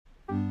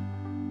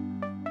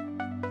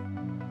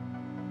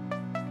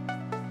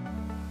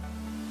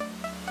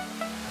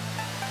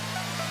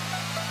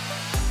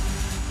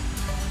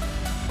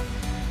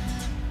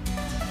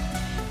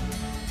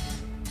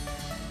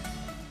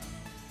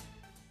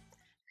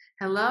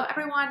Hello,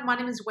 everyone. My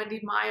name is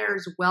Wendy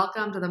Myers.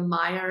 Welcome to the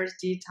Myers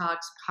Detox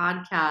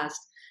Podcast.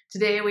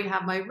 Today, we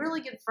have my really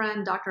good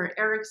friend, Dr.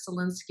 Eric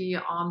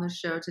Solinsky, on the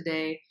show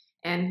today,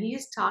 and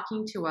he's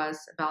talking to us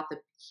about the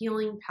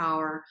healing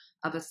power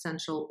of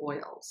essential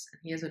oils.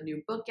 And he has a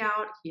new book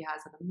out. He has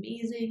an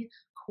amazing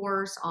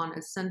course on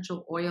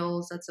essential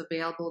oils that's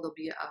available. There'll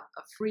be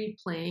a free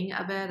playing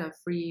of it, a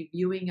free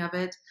viewing of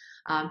it,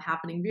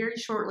 happening very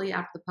shortly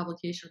after the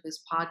publication of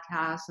this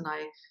podcast. And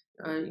I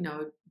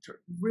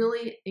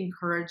really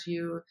encourage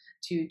you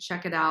to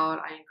check it out.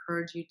 I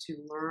encourage you to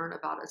learn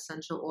about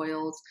essential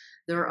oils.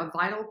 They're a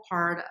vital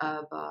part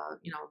of,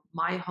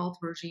 my health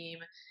regime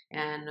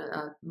and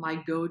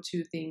my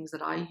go-to things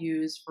that I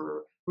use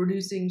for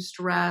reducing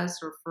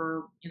stress or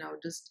for,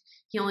 just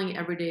healing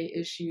everyday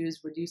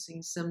issues,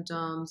 reducing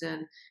symptoms,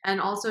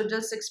 and also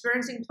just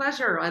experiencing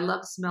pleasure. I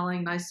love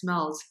smelling nice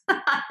smells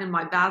in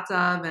my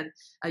bathtub and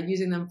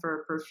using them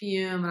for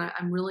perfume. And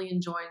I'm really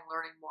enjoying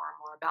learning more and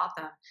more about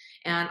them.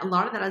 And a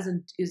lot of that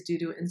is due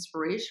to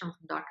inspiration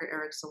from Dr.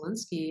 Eric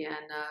Solinsky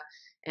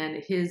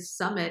and his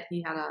summit.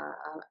 He had a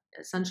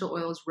Essential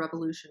Oils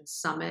Revolution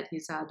Summit.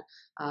 He's had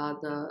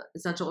the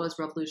Essential Oils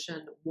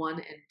Revolution 1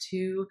 and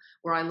 2,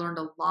 where I learned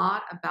a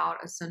lot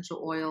about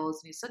essential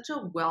oils. And he's such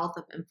a wealth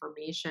of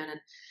information. And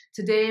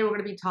today we're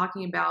going to be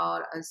talking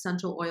about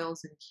essential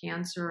oils in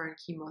cancer and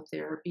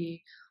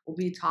chemotherapy. We'll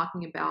be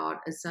talking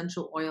about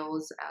essential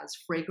oils as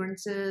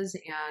fragrances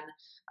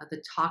and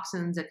the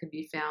toxins that can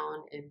be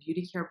found in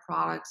beauty care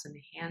products and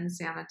hand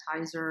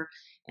sanitizer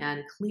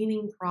and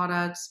cleaning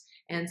products,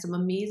 and some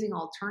amazing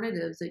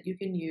alternatives that you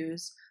can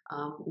use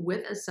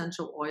with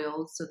essential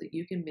oils so that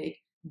you can make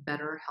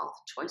better health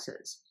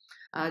choices.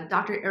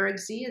 Dr. Eric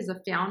Z is the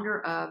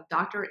founder of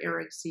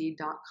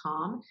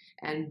drericz.com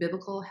and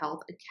Biblical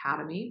Health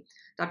Academy.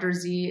 Dr.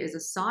 Z is a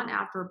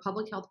sought-after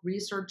public health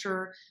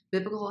researcher,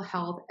 biblical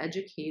health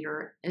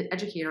educator,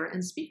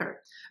 and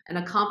speaker. An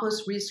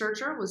accomplished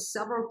researcher with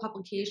several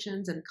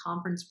publications and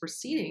conference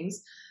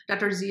proceedings,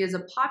 Dr. Z is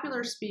a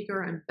popular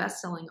speaker and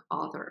best-selling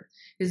author.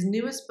 His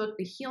newest book,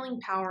 The Healing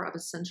Power of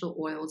Essential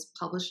Oils,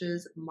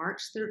 publishes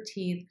March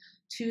 13th,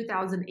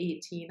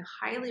 2018.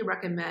 Highly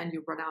recommend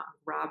you run out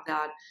and grab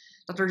that.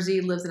 Dr.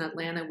 Z lives in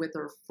Atlanta with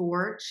her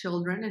 4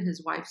 children and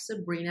his wife,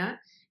 Sabrina.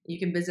 You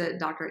can visit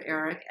Dr.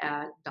 Eric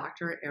at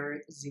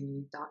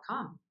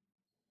drericz.com.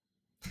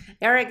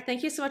 Eric,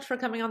 thank you so much for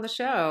coming on the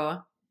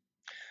show.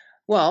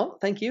 Well,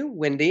 thank you,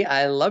 Wendy.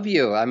 I love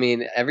you. I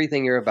mean,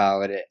 everything you're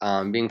about,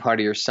 being part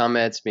of your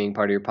summits, being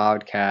part of your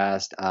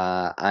podcast.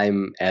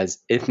 I'm as,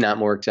 if not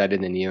more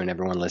excited than you and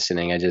everyone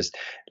listening. I just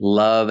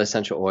love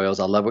essential oils.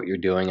 I love what you're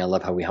doing. I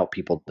love how we help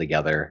people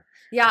together.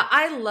 Yeah,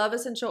 I love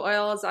essential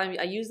oils.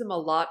 I use them a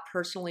lot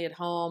personally at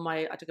home.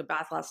 I took a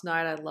bath last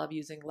night. I love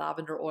using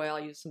lavender oil. I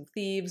use some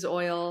thieves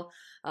oil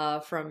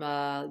from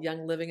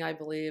Young Living, I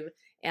believe.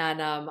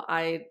 And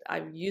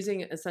I'm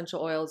using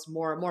essential oils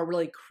more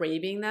really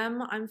craving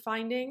them, I'm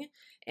finding.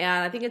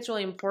 And I think it's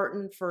really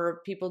important for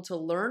people to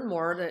learn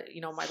more. That,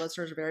 my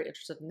listeners are very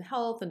interested in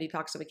health and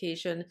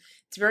detoxification.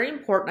 It's very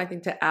important, I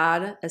think, to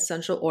add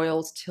essential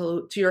oils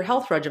to your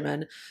health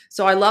regimen.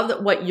 So I love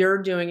that what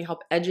you're doing,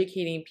 help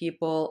educating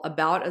people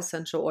about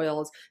essential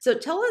oils. So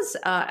tell us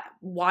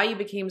why you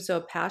became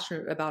so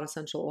passionate about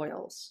essential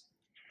oils.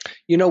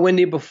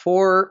 Wendy,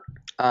 before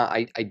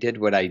I did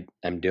what I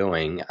am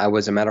doing, I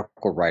was a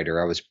medical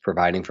writer. I was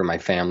providing for my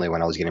family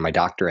when I was getting my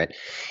doctorate.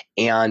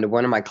 And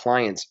one of my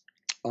clients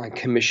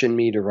commissioned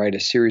me to write a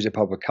series of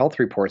public health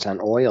reports on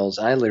oils.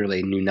 I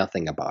literally knew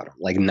nothing about them,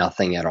 like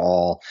nothing at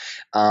all.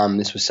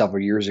 This was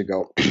several years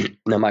ago.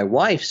 Now, my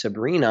wife,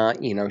 Sabrina,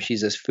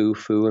 she's as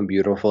foo-foo and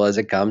beautiful as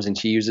it comes, and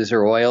she uses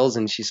her oils,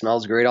 and she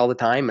smells great all the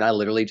time. And I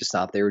literally just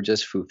thought they were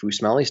just foo-foo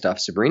smelly stuff.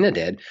 Sabrina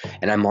did,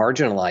 and I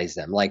marginalized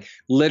them. Like,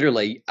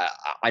 literally,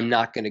 I'm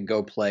not going to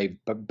go play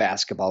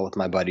basketball with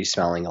my buddies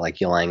smelling like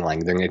ylang ylang.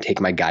 They're going to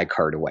take my guy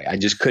card away. I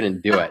just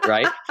couldn't do it,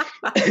 right?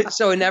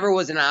 So it never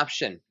was an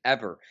option,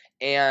 ever.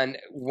 And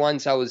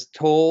once I was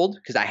told,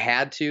 because I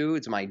had to,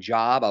 it's my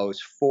job, I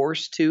was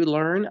forced to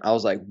learn, I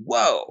was like,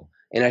 whoa.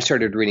 And I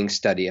started reading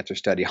study after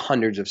study,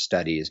 hundreds of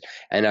studies.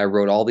 And I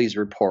wrote all these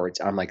reports.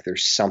 I'm like,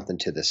 there's something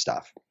to this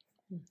stuff.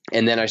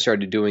 And then I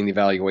started doing the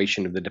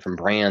evaluation of the different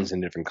brands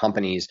and different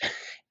companies.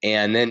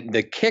 And then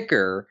the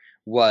kicker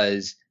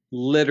was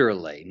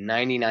literally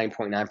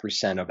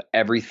 99.9% of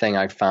everything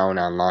I found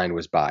online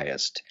was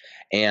biased,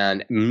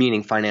 and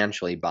meaning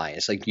financially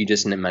biased. Like you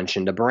just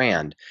mentioned a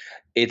brand.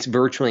 It's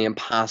virtually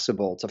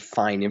impossible to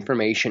find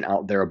information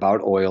out there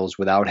about oils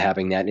without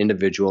having that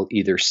individual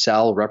either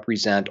sell,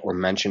 represent, or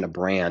mention a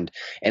brand.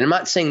 And I'm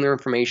not saying their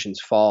information's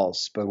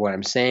false, but what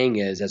I'm saying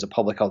is, as a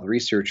public health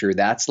researcher,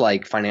 that's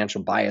like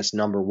financial bias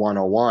number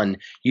 101.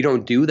 You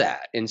don't do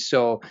that. And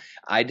so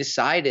I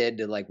decided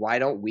to, like, why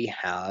don't we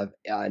have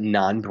a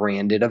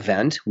non-branded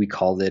event? We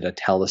called it a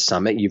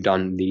Telesummit. You've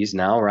done these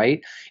now,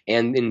 right?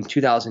 And in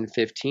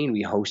 2015,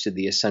 we hosted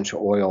the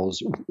Essential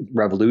Oils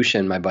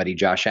Revolution. My buddy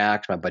Josh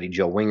Axe, my buddy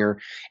Joe Winger,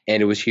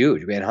 and it was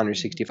huge. We had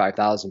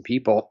 165,000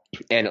 people,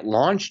 and it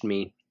launched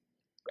me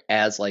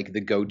as like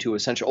the go-to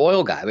essential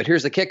oil guy. But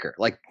here's the kicker.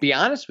 Like, be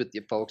honest with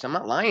you folks, I'm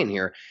not lying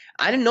here.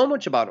 I didn't know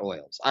much about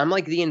oils. I'm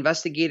like the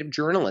investigative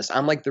journalist.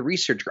 I'm like the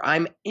researcher.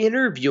 I'm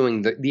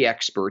interviewing the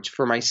experts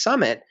for my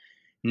summit,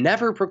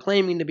 never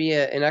proclaiming to be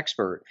an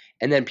expert.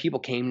 And then people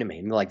came to me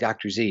and they're like,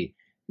 Dr. Z,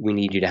 we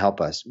need you to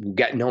help us. We've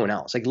got no one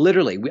else. Like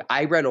literally,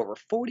 I read over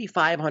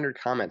 4,500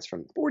 comments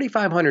from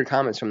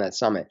that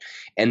summit.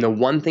 And the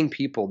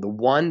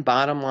one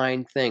bottom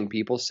line thing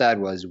people said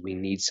was, we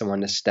need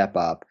someone to step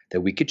up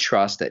that we could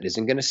trust, that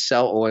isn't going to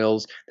sell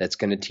oils, that's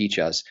going to teach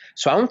us.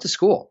 So I went to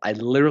school. I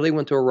literally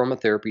went to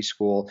aromatherapy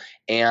school,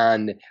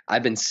 and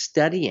I've been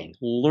studying,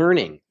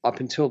 learning up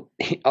until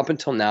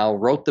now,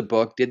 wrote the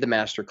book, did the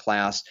master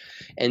class.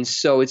 And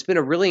so it's been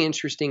a really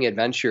interesting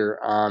adventure.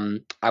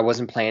 I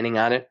wasn't planning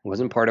on it. It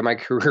wasn't part of my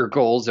career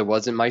goals. It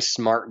wasn't my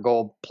SMART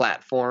goal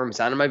platform. It's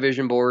not on my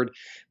vision board,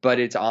 but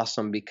it's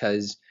awesome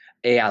because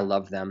I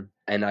love them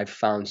and I've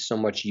found so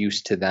much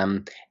use to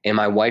them. And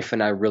my wife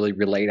and I really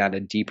relate on a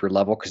deeper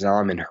level because now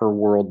I'm in her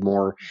world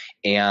more.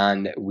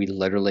 And we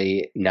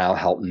literally now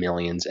help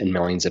millions and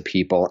millions of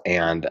people,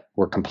 and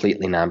we're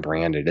completely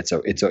non-branded.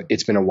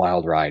 It's been a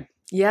wild ride.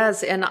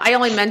 Yes, and I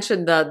only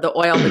mentioned the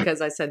oil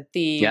because I said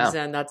thieves,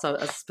 and that's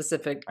a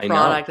specific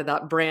product of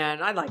that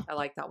brand. I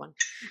like that one.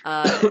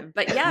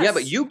 But yes, yeah,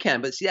 but you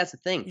can. But see, that's the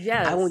thing.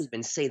 Yes, I won't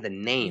even say the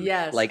name.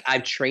 Yes, like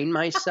I've trained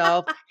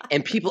myself,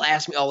 and people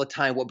ask me all the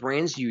time, "What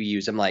brands do you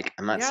use?" I'm like,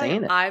 I'm not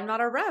saying it. I'm not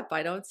a rep.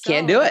 I don't sell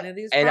can't do it. any of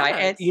these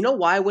and you know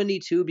why,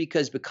 Wendy, too?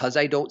 Because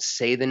I don't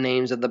say the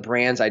names of the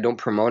brands, I don't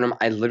promote them.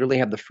 I literally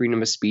have the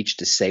freedom of speech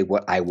to say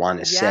what I want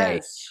to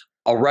say.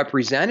 A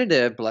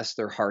representative, bless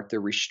their heart,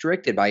 they're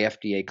restricted by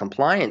FDA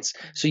compliance.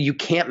 So you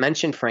can't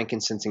mention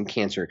frankincense and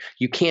cancer.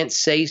 You can't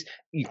say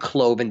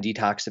clove and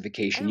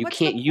detoxification. You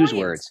can't use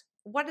words.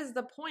 What is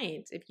the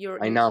point if you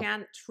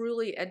can't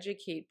truly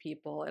educate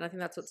people? And I think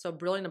that's what's so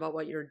brilliant about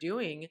what you're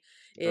doing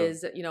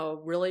is,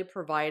 really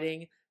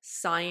providing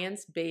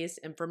science-based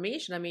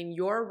information. I mean,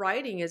 your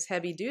writing is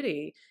heavy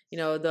duty,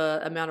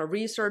 the amount of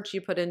research you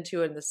put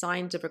into it and the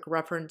scientific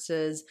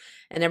references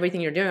and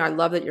everything you're doing. I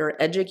love that you're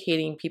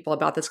educating people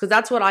about this, because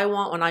that's what I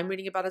want when I'm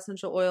reading about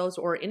essential oils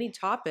or any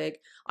topic.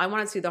 I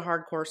want to see the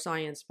hardcore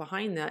science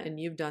behind that, and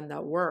you've done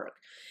that work.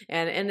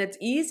 And it's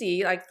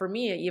easy, like for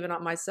me, even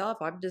not myself,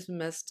 I've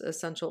dismissed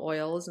essential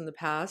oils in the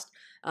past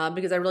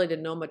because I really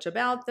didn't know much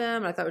about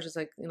them. I thought it was just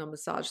like,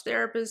 massage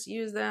therapists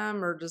use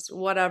them or just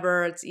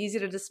whatever. It's easy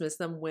to dismiss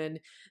them when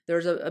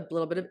there's a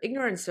little bit of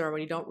ignorance there,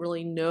 when you don't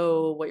really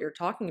know what you're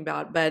talking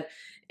about. But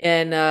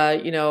in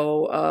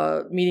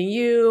meeting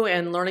you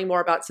and learning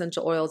more about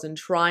essential oils and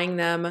trying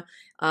them,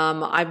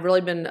 I've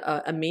really been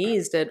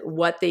amazed at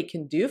what they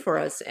can do for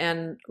us.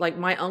 And like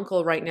my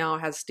uncle right now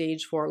has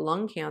stage 4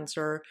 lung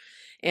cancer.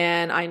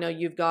 And I know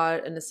you've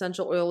got an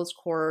essential oils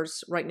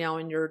course right now,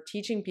 and you're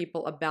teaching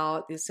people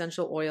about the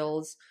essential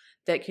oils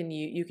that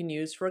you can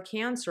use for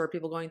cancer,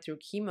 people going through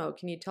chemo.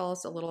 Can you tell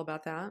us a little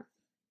about that?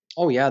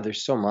 Oh, yeah,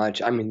 there's so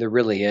much. I mean, there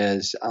really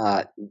is.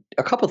 A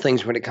couple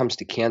things when it comes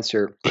to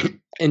cancer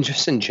and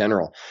just in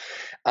general.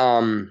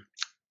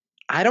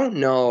 I don't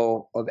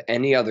know of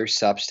any other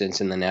substance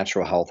in the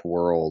natural health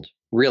world,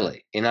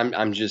 really. And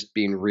I'm just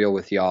being real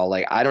with y'all.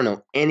 Like, I don't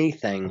know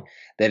anything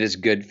that is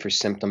good for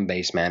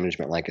symptom-based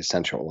management like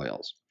essential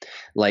oils.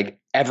 Like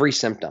every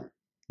symptom,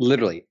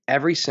 literally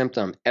every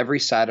symptom, every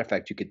side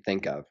effect you could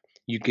think of,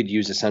 you could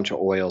use essential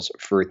oils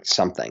for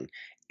something.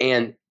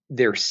 And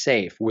they're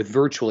safe with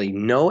virtually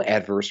no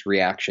adverse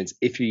reactions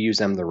if you use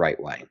them the right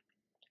way.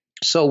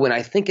 So when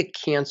I think of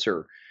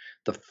cancer,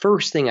 the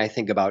first thing I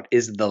think about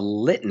is the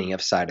litany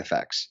of side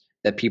effects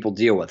that people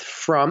deal with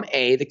from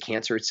A, the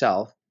cancer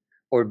itself,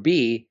 or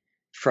B,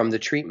 from the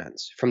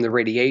treatments, from the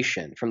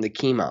radiation, from the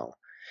chemo.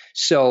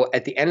 So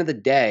at the end of the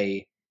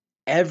day,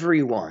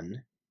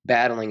 everyone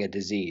battling a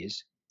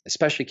disease,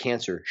 especially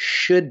cancer,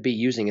 should be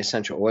using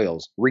essential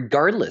oils,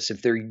 regardless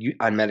if they're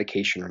on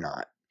medication or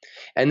not.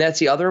 And that's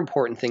the other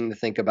important thing to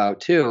think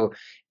about too,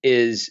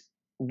 is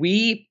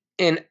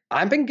and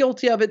I've been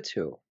guilty of it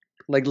too.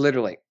 Like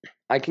literally,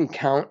 I can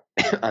count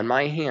on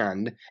my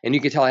hand, and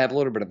you can tell I have a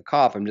little bit of a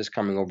cough. I'm just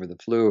coming over the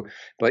flu,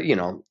 but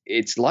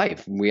it's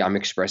life. I'm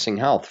expressing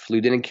health. Flu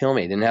didn't kill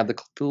me. Didn't have the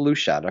flu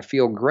shot. I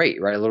feel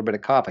great, right? A little bit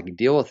of cough. I can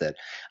deal with it.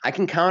 I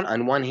can count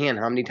on one hand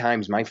how many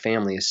times my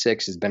family of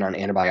 6 has been on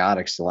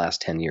antibiotics the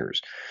last 10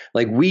 years.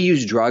 Like we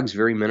use drugs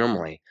very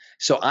minimally.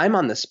 So I'm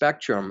on the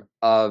spectrum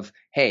of,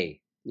 hey,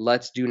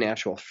 let's do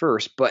natural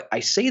first. But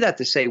I say that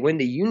to say,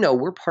 Wendy,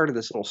 we're part of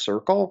this little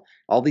circle,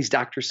 all these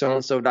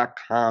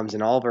drsoandso.coms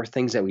and all of our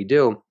things that we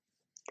do.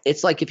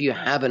 It's like if you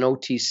have an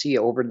OTC,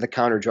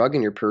 over-the-counter drug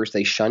in your purse,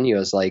 they shun you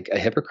as like a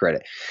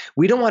hypocrite.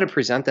 We don't want to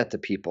present that to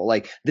people.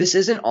 Like this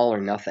isn't all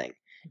or nothing.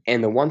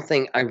 And the one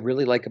thing I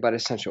really like about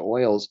essential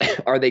oils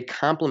are they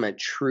complement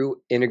true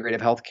integrative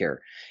healthcare.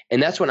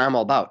 And that's what I'm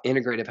all about,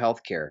 integrative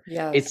healthcare.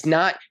 Yes. It's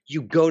not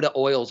you go to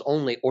oils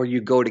only or you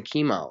go to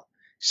chemo.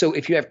 So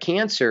if you have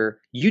cancer,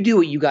 you do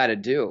what you got to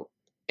do.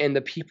 and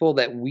the people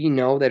that we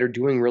know that are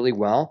doing really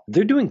well,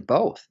 they're doing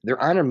both.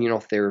 They're on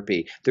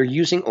immunotherapy. They're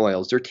using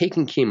oils. They're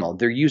taking chemo.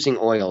 They're using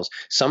oils.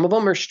 Some of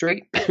them are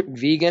straight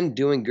vegan,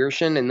 doing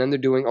Gershon, and then they're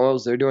doing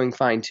oils. They're doing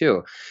fine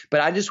too.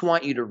 But I just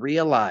want you to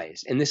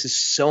realize, and this is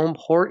so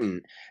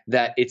important,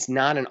 that it's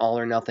not an all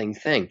or nothing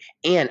thing.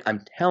 And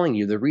I'm telling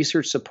you, the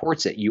research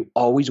supports it. You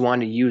always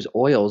want to use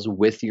oils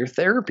with your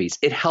therapies.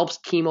 It helps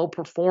chemo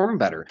perform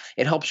better.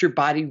 It helps your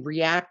body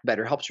react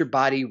better, helps your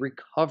body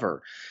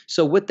recover.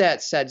 So with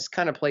that said, just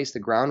kind of place the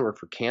groundwork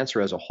for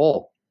cancer as a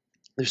whole.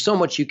 There's so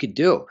much you could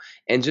do.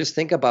 And just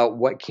think about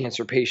what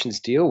cancer patients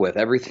deal with.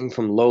 Everything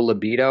from low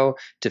libido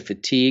to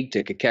fatigue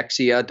to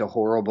cachexia to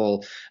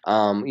horrible,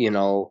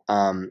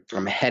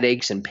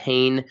 headaches and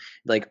pain,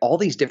 like all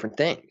these different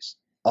things.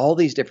 All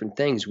these different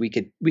things we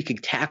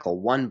could tackle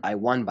one by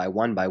one by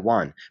one by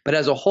one. But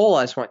as a whole,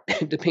 I just want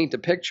to paint a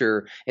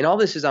picture, and all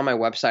this is on my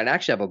website. I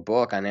actually have a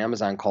book on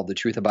Amazon called The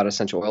Truth About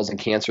Essential Oils and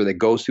Cancer that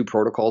goes through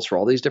protocols for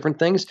all these different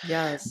things.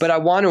 Yes. But I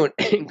want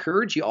to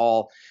encourage you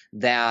all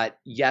that,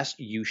 yes,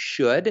 you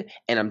should.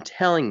 And I'm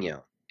telling you,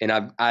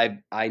 and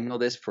I know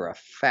this for a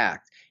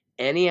fact,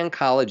 any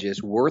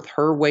oncologist worth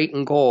her weight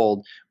in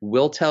gold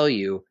will tell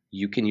you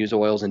you can use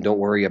oils and don't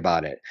worry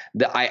about it.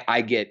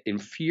 I get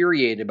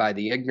infuriated by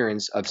the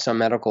ignorance of some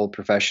medical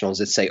professionals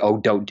that say, oh,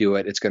 don't do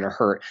it, it's going to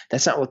hurt.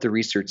 That's not what the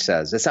research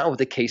says. That's not what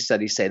the case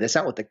studies say. That's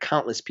not what the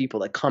countless people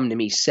that come to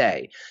me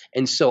say.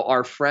 And so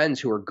our friends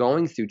who are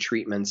going through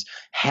treatments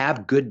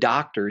have good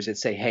doctors that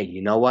say, hey,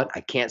 you know what? I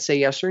can't say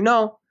yes or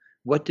no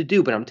what to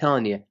do, but I'm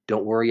telling you,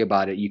 don't worry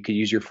about it. You could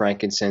use your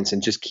frankincense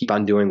and just keep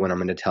on doing what I'm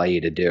going to tell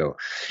you to do.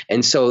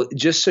 And so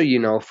just so you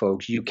know,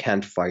 folks, you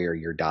can fire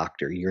your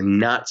doctor. You're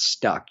not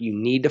stuck. You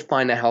need to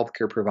find a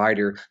healthcare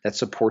provider that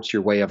supports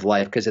your way of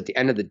life, because at the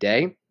end of the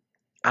day,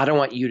 I don't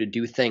want you to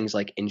do things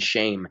like in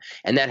shame.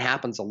 And that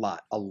happens a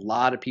lot. A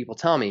lot of people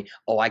tell me,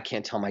 oh, I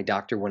can't tell my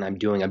doctor what I'm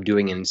doing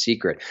it in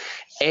secret.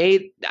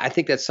 A, I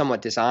think that's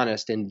somewhat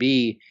dishonest. And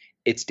B,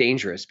 it's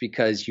dangerous,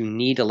 because you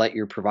need to let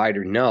your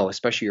provider know,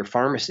 especially your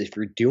pharmacist, if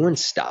you're doing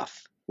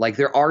stuff. Like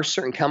there are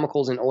certain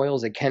chemicals and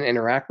oils that can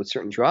interact with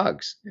certain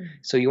drugs.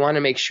 So you want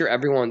to make sure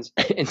everyone's,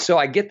 and so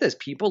I get this,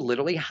 people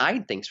literally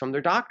hide things from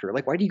their doctor.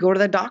 Like, why do you go to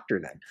that doctor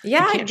then?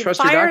 Yeah, you can't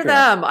trust your doctor.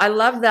 Them. I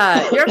love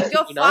that. You're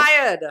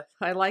fired.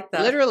 I like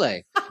that.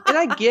 Literally. And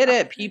I get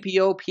it.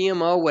 PPO,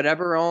 PMO,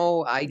 whatever.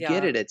 Oh, I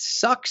get it. It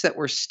sucks that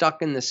we're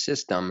stuck in the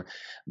system,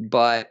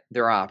 but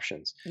there are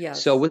options.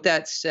 Yes. So with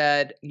that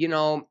said,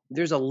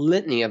 there's a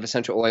litany of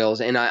essential oils,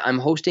 and I'm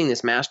hosting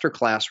this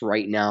masterclass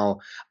right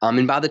now.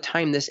 And by the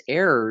time this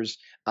airs,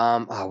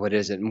 what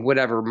is it?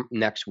 Whatever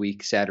next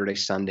week, Saturday,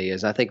 Sunday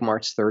is, I think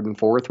March 3rd and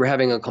 4th, we're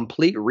having a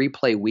complete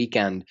replay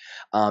weekend.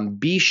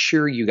 Be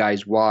sure you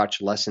guys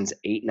watch lessons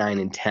 8, 9,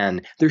 and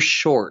 10. They're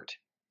short,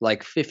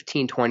 like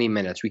 15, 20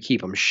 minutes. We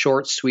keep them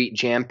short, sweet,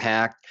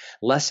 jam-packed.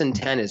 Lesson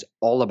 10 is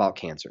all about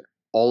cancer.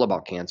 All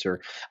about cancer.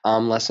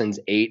 Lessons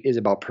 8 is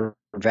about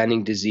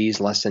preventing disease.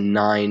 Lesson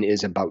 9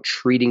 is about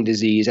treating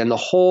disease. And the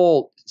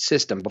whole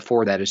system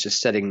before that is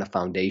just setting the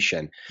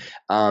foundation.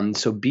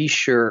 So be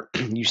sure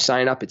you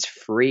sign up. It's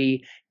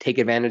free. Take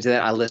advantage of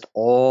that. I list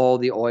all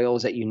the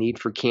oils that you need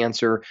for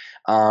cancer.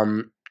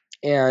 And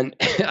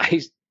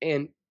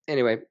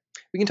anyway,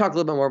 we can talk a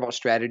little bit more about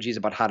strategies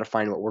about how to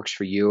find what works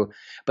for you.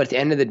 But at the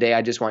end of the day,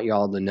 I just want you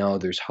all to know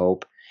there's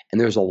hope,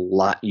 and there's a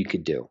lot you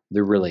could do.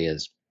 There really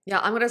is. Yeah,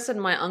 I'm going to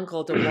send my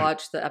uncle to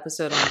watch the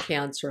episode on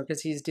cancer,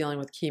 because he's dealing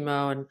with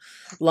chemo and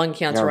lung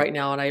cancer right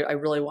now, and I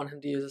really want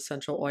him to use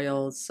essential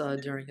oils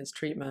during his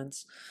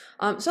treatments.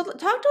 So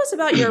talk to us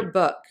about your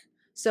book.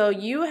 So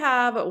you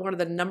have one of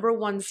the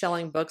 #1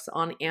 selling books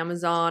on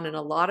Amazon in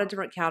a lot of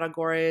different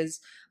categories.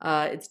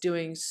 It's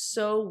doing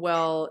so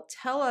well.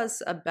 Tell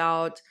us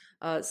about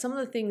some of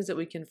the things that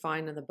we can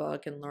find in the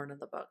book and learn in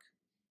the book.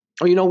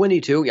 Oh, Wendy,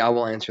 too? Yeah, I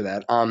will answer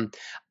that.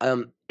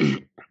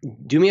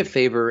 Do me a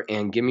favor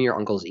and give me your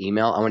uncle's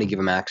email. I want to give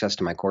him access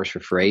to my course for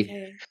free.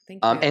 Okay,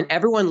 thank you. And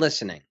everyone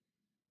listening,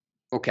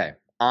 okay,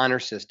 honor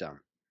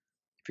system.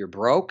 If you're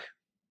broke,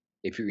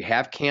 if you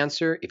have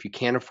cancer, if you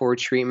can't afford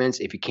treatments,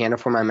 if you can't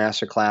afford my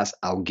masterclass,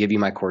 I'll give you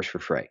my course for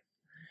free.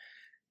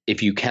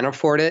 If you can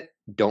afford it,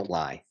 don't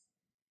lie.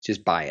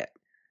 Just buy it.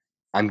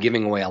 I'm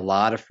giving away a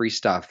lot of free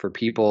stuff for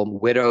people,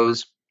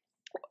 widows,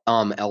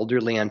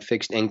 elderly on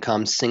fixed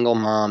income, single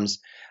moms.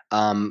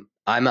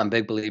 I'm a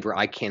big believer.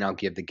 I can't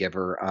outgive the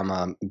giver. I'm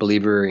a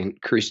believer in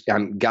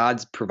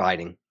God's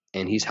providing,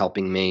 and He's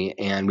helping me.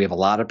 And we have a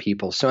lot of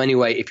people. So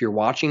anyway, if you're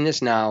watching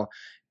this now,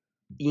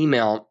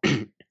 email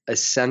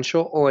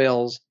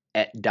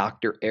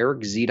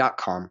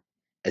essentialoils@drerickz.com,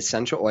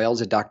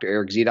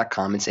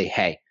 essentialoils@drerickz.com, and say,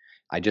 hey,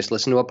 I just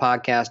listened to a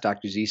podcast.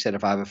 Dr. Z said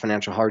if I have a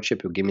financial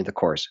hardship, he'll give me the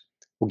course.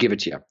 We'll give it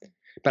to you.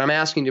 But I'm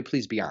asking you to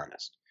please be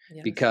honest.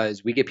 Yes.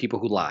 Because we get people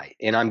who lie,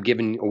 and I'm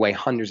giving away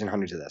hundreds and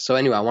hundreds of this. So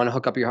anyway, I want to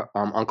hook up your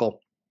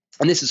uncle,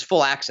 and this is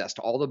full access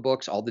to all the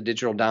books, all the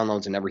digital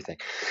downloads, and everything.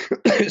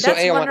 That's so,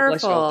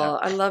 wonderful.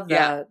 I love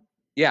that.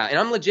 Yeah, and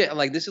I'm legit. I'm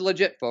like, this is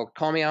legit, folks.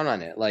 Call me out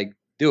on it. Like,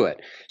 do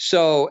it.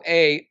 So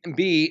A,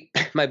 B,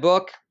 my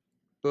book,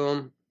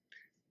 boom.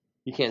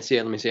 You can't see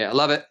it. Let me see it. I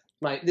love it.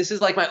 This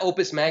is like my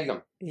opus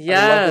magnum.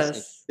 Yes. I love this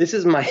thing. This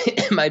is my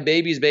my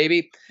baby's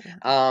baby.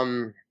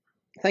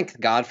 Thank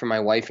God for my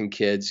wife and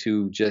kids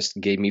who just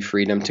gave me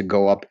freedom to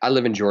go up. I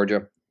live in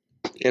Georgia,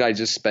 and I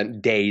just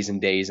spent days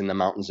and days in the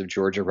mountains of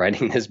Georgia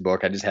writing this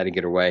book. I just had to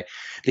get away.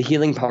 The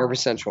Healing Power of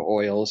Essential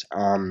Oils.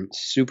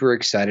 Super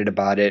excited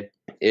about it.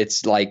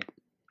 It's like,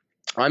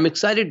 I'm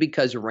excited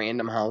because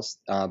Random House,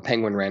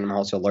 Penguin Random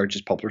House, the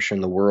largest publisher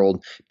in the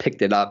world,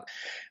 picked it up,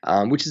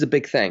 which is a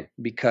big thing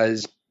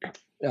because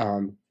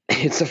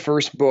it's the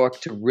first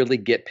book to really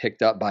get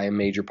picked up by a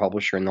major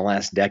publisher in the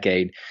last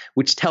decade,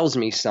 which tells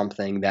me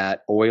something,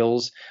 that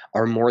oils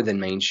are more than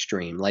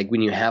mainstream. Like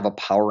when you have a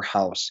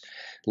powerhouse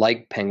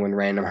like Penguin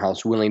Random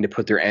House willing to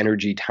put their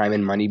energy, time,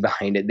 and money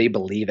behind it, they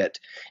believe it.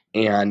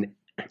 And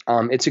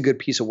it's a good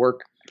piece of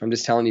work. I'm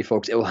just telling you,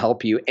 folks, it will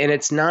help you. And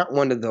it's not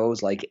one of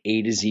those like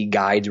A to Z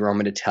guides where I'm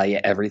going to tell you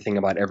everything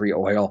about every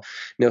oil.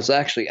 No, it's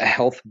actually a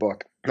health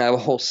book. I have a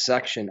whole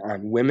section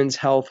on women's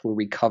health where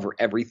we cover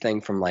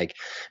everything from like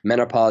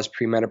menopause,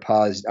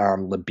 premenopause,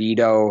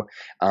 libido,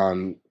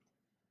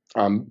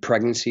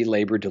 pregnancy,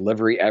 labor,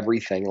 delivery,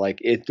 everything.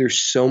 There's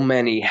so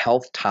many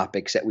health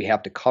topics that we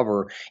have to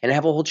cover. And I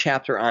have a whole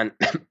chapter on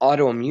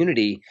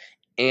autoimmunity.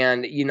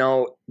 And,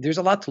 there's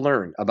a lot to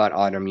learn about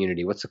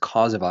autoimmunity. What's the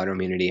cause of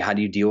autoimmunity? How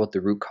do you deal with the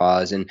root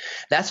cause? And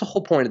that's the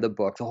whole point of the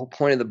book. The whole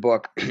point of the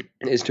book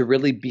is to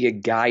really be a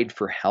guide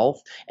for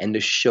health and to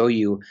show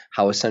you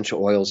how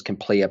essential oils can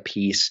play a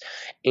piece.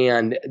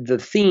 And the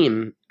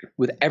theme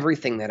with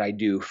everything that I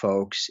do,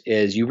 folks,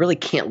 is you really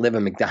can't live a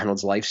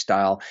McDonald's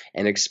lifestyle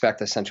and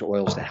expect essential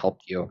oils to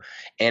help you.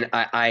 And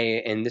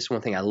and this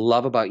one thing I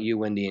love about you,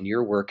 Wendy, and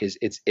your work is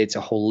it's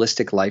a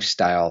holistic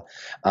lifestyle.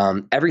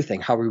 Everything,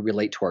 how we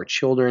relate to our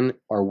children,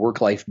 our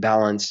work-life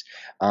balance,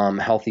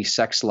 healthy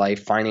sex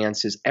life,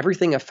 finances,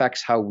 everything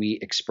affects how we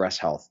express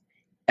health.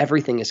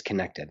 Everything is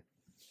connected.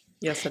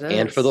 Yes, it is.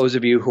 And for those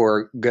of you who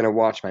are going to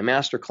watch my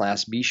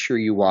masterclass, be sure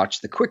you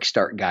watch the Quick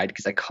Start Guide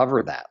because I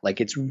cover that.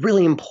 It's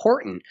really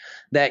important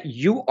that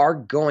you are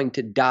going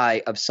to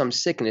die of some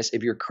sickness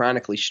if you're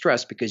chronically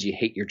stressed because you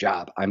hate your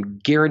job. I'm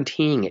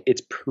guaranteeing it.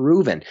 It's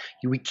proven.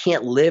 We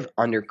can't live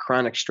under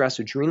chronic stress,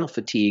 adrenal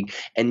fatigue.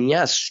 And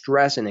yes,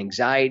 stress and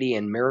anxiety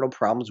and marital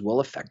problems will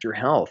affect your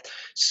health.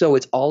 So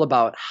it's all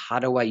about, how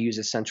do I use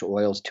essential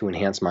oils to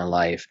enhance my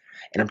life?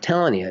 And I'm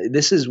telling you,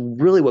 this is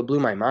really what blew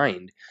my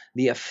mind.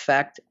 The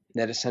effect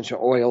that essential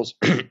oils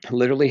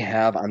literally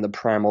have on the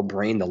primal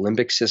brain, the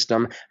limbic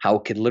system, how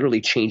it could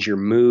literally change your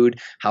mood,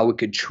 how it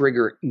could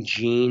trigger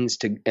genes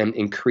to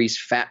increase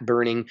fat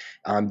burning,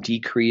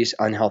 decrease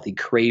unhealthy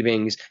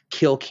cravings,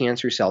 kill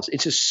cancer cells.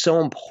 It's just so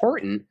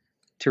important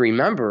to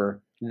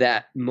remember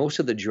that most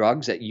of the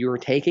drugs that you're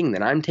taking,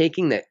 that I'm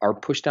taking, that are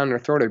pushed down your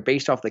throat are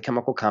based off the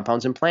chemical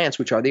compounds in plants,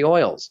 which are the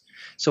oils.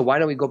 So why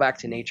don't we go back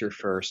to nature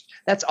first?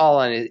 That's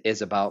all it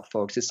is about,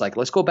 folks. It's like,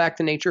 let's go back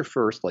to nature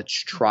first. Let's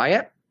try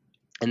it.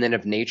 And then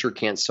if nature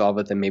can't solve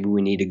it, then maybe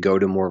we need to go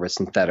to more of a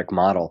synthetic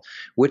model,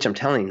 which I'm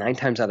telling you, 9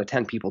 times out of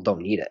 10, people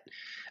don't need it.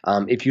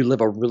 If you live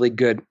a really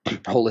good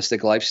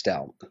holistic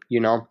lifestyle,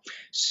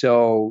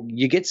 so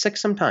you get sick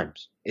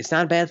sometimes. It's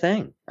not a bad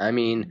thing. I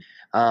mean,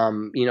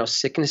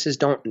 sicknesses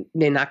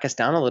they knock us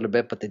down a little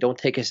bit, but they don't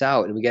take us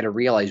out. And we got to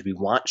realize we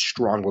want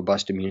strong,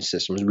 robust immune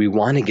systems. We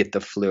want to get the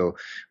flu.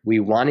 We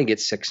want to get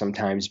sick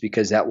sometimes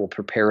because that will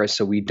prepare us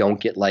so we don't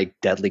get like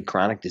deadly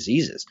chronic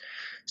diseases.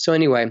 So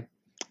anyway,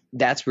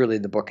 that's really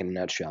the book in a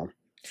nutshell.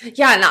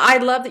 Yeah, and I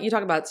love that you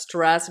talk about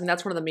stress. I mean,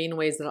 that's one of the main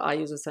ways that I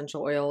use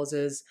essential oils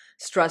is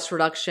stress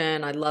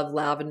reduction. I love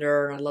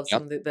lavender. I love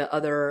some of the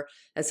other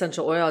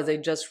essential oils. They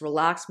just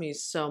relax me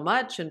so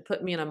much and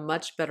put me in a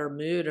much better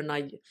mood. And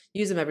I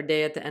use them every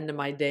day at the end of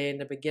my day and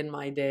to begin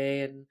my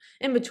day and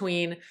in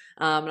between.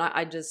 And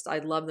I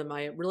love them.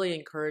 I really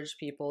encourage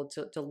people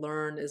to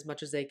learn as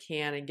much as they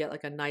can and get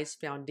like a nice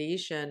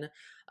foundation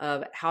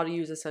of how to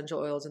use essential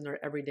oils in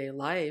their everyday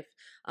life.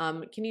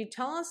 Can you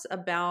tell us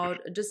about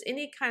just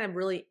any kind of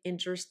really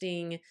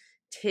interesting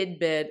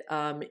tidbit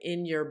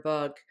in your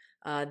book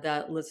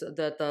that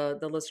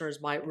the listeners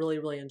might really,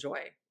 really enjoy?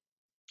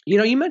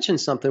 You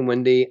mentioned something,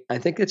 Wendy. I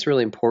think it's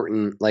really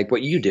important, like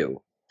what you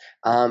do.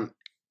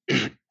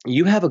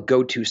 You have a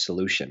go-to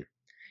solution.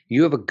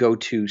 You have a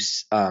go-to,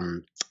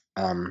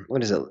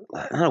 what is it?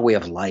 Not a way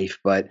of life,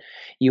 but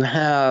you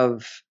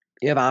have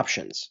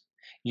options.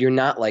 You're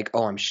not like,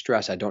 oh, I'm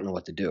stressed, I don't know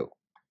what to do.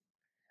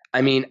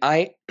 I mean,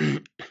 I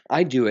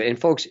do it. And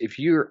folks, if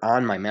you're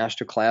on my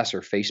masterclass or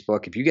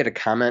Facebook, if you get a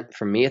comment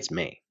from me, it's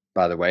me,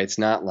 by the way. It's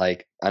not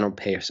like I don't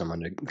pay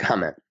someone to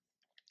comment.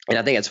 And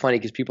I think it's funny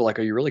because people are like,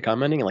 are you really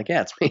commenting? I'm like,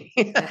 yeah, it's me.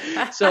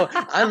 So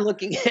I'm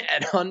looking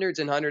at hundreds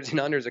and hundreds and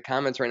hundreds of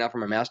comments right now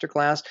from my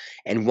masterclass.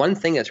 And one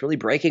thing that's really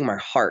breaking my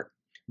heart,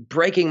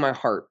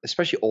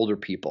 especially older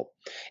people.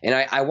 And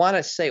I want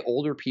to say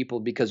older people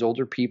because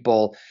older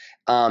people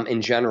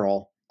in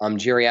general,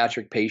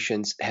 geriatric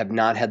patients have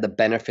not had the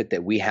benefit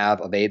that we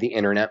have of the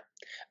internet,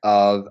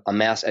 of a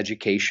mass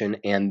education,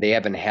 and they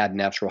haven't had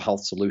natural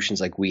health solutions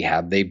like we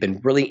have. They've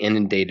been really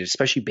inundated,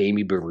 especially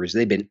baby boomers.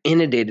 They've been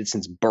inundated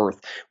since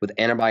birth with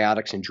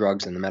antibiotics and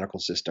drugs in the medical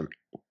system.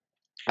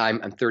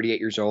 I'm 38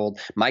 years old.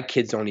 My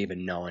kids don't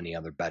even know any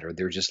other better.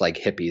 They're just like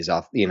hippies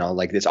off,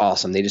 like it's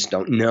awesome. They just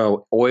don't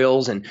know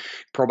oils and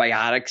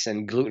probiotics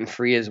and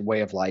gluten-free is a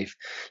way of life.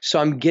 So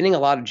I'm getting a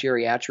lot of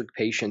geriatric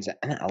patients,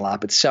 not a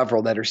lot, but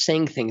several that are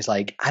saying things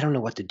like, I don't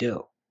know what to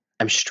do.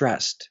 I'm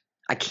stressed.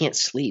 I can't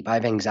sleep. I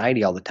have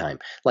anxiety all the time.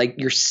 Like,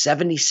 you're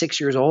 76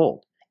 years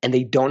old and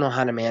they don't know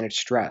how to manage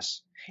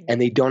stress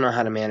and they don't know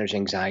how to manage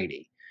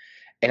anxiety.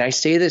 And I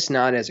say this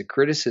not as a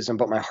criticism,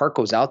 but my heart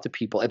goes out to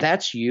people. If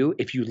that's you,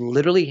 if you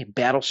literally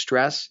battle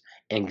stress,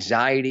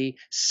 anxiety,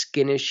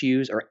 skin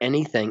issues, or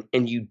anything,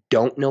 and you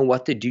don't know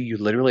what to do, you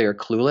literally are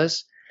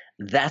clueless,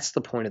 that's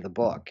the point of the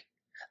book.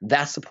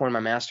 That's the point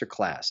of my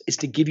masterclass, is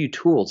to give you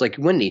tools. Like,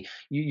 Wendy,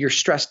 you're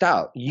stressed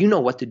out. You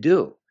know what to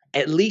do.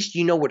 At least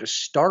you know where to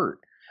start.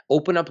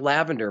 Open up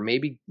lavender,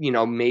 maybe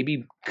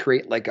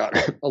create like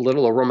a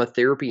little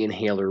aromatherapy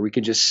inhaler. We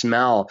could just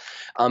smell,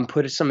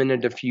 put some in a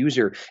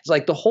diffuser. It's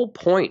like the whole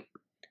point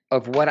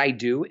of what I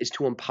do is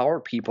to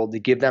empower people, to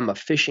give them a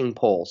fishing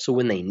pole. So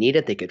when they need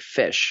it, they could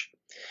fish.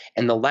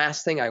 And the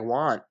last thing I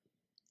want,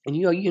 and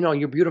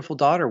your beautiful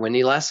daughter,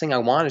 Wendy, last thing I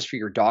want is for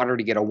your daughter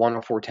to get a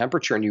 104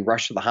 temperature and you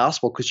rush to the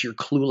hospital because you're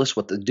clueless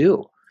what to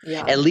do.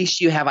 Yeah. At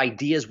least you have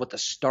ideas what to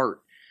start,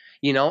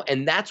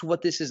 and that's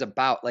what this is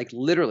about. Like,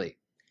 literally.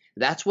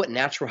 That's what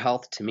natural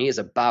health to me is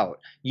about.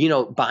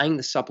 Buying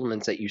the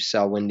supplements that you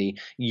sell, Wendy,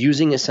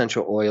 using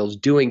essential oils,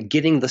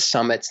 getting the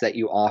summits that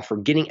you offer,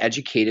 getting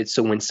educated.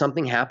 So when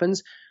something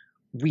happens,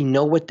 we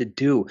know what to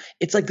do.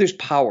 It's like there's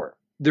power.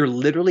 There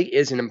literally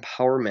is an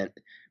empowerment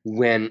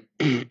when,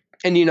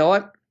 and you know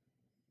what?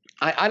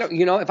 I don't,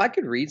 if I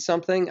could read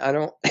something, I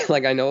don't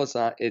like, I know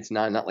it's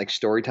not like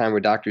story time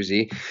with Dr.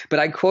 Z, but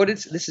I quoted,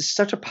 this is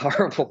such a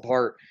powerful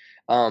part,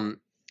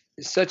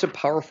 such a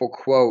powerful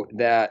quote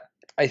that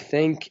I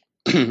think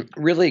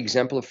really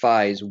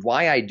exemplifies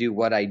why I do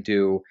what I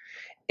do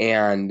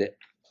and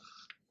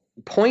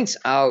points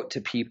out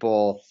to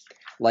people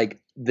like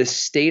the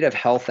state of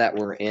health that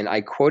we're in.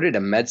 I quoted a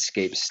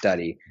Medscape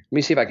study. Let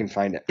me see if I can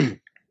find it.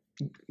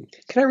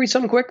 Can I read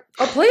something quick?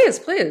 Oh,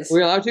 please.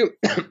 We're allowed to?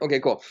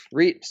 Okay, cool.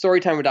 Read story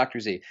time with Dr.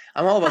 Z.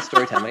 I'm all about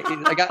story time.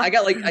 I got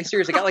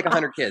like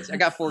 100 kids. I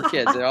got 4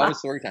 kids. They're always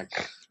story time.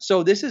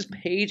 So this is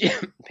page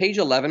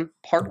 11,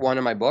 part 1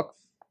 of my book.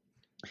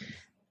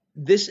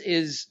 This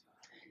is,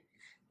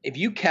 if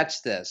you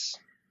catch this,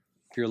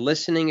 if you're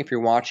listening, if you're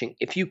watching,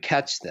 if you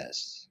catch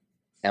this,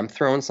 I'm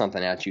throwing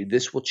something at you,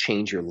 this will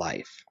change your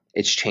life.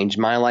 It's changed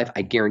my life.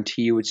 I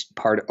guarantee you it's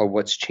part of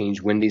what's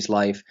changed Wendy's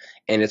life,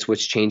 and it's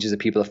what's changes the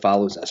people that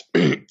follows us.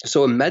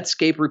 So a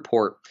Medscape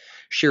report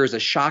shares a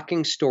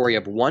shocking story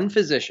of one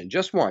physician,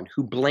 just one,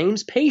 who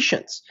blames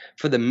patients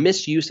for the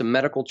misuse of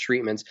medical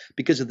treatments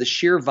because of the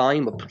sheer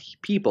volume of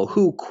people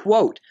who,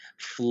 quote,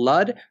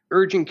 flood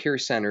urgent care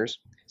centers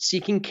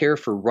seeking care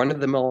for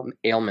run-of-the-mill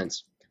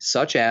ailments,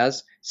 such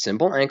as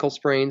simple ankle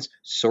sprains,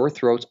 sore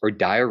throats, or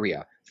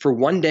diarrhea. For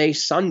one day,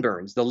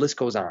 sunburns, the list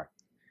goes on.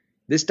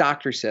 This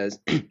doctor says,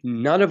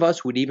 none of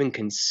us would even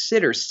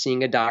consider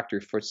seeing a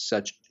doctor for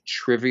such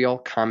trivial,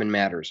 common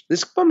matters.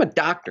 This is from a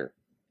doctor.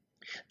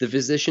 The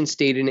physician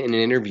stated in an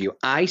interview,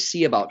 I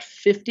see about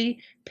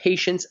 50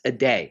 patients a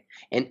day,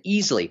 and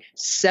easily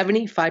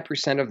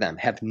 75% of them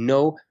have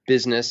no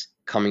business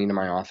coming into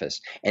my office.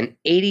 And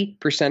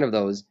 80% of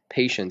those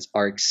patients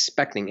are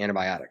expecting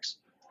antibiotics.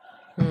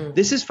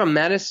 This is from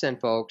medicine,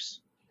 folks.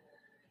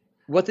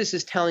 What this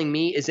is telling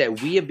me is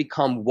that we have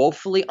become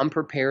woefully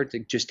unprepared to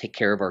just take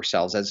care of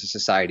ourselves as a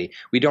society.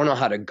 We don't know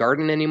how to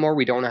garden anymore.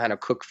 We don't know how to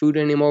cook food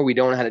anymore. We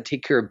don't know how to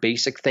take care of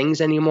basic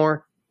things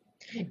anymore.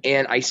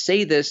 And I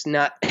say this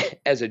not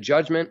as a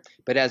judgment,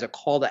 but as a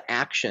call to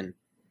action.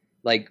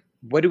 Like,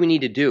 what do we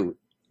need to do?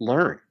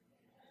 Learn.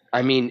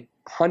 I mean,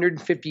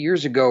 150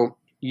 years ago,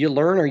 you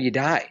learn or you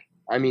die.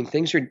 I mean,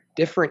 things are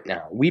different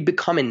now. We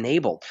become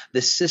enabled.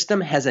 The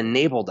system has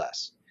enabled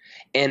us.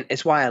 And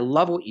it's why I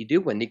love what you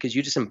do, Wendy, because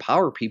you just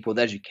empower people with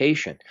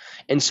education.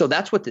 And so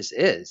that's what this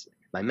is.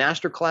 My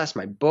masterclass,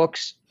 my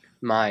books,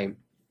 my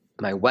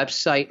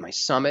website, my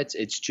summits,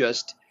 it's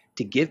just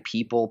to give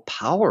people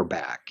power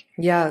back.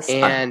 Yes.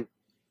 And,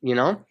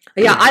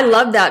 Yeah, I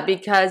love that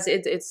because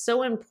it's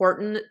so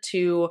important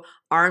to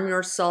arm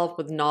yourself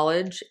with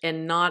knowledge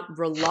and not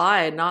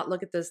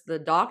look at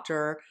the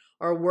doctor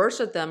or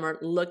worship them or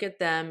look at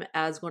them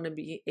as going to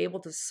be able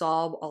to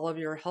solve all of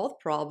your health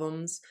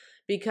problems,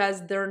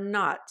 because they're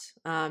not.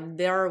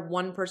 They're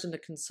one person to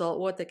consult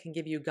with that can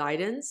give you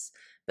guidance,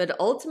 but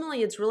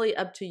ultimately it's really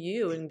up to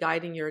you in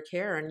guiding your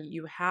care, and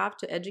you have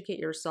to educate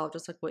yourself,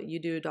 just like what you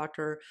do,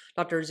 Dr.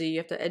 Z. You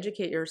have to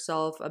educate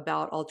yourself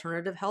about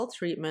alternative health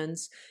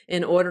treatments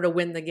in order to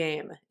win the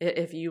game.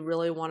 If you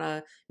really want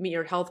to meet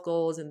your health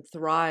goals and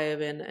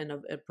thrive and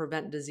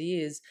prevent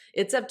disease,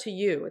 it's up to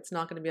you. It's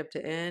not going to be up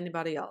to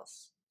anybody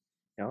else.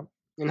 Yeah.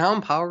 And how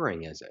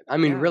empowering is it? I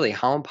mean, really,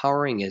 how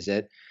empowering is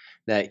it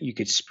that you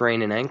could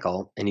sprain an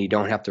ankle and you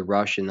don't have to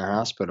rush in the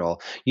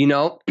hospital?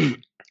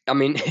 I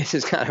mean, this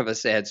is kind of a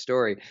sad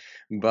story,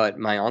 but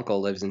my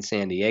uncle lives in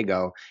San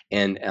Diego,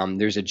 and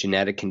there's a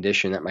genetic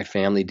condition that my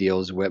family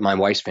deals with. My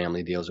wife's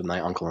family deals with,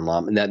 my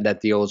uncle-in-law, and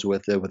that deals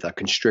with a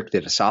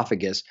constricted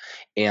esophagus,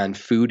 and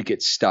food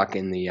gets stuck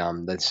in the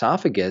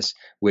esophagus,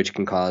 which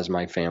can cause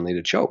my family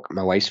to choke.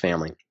 My wife's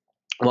family.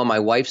 Well, my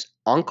wife's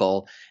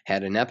uncle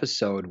had an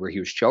episode where he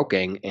was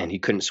choking and he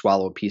couldn't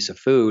swallow a piece of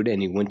food,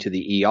 and he went to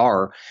the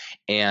ER,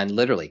 and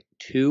literally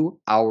 2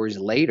 hours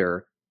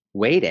later,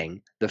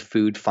 waiting, the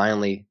food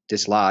finally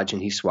dislodged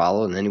and he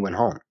swallowed, and then he went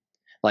home.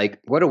 Like,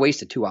 what a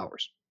waste of 2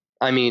 hours.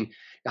 I mean,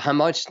 how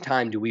much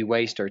time do we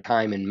waste our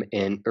time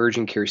in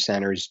urgent care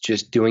centers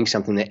just doing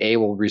something that A,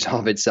 will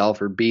resolve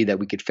itself, or B, that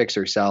we could fix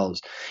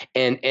ourselves?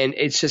 And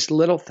it's just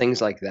little things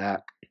like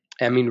that.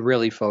 I mean,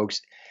 really,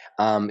 folks,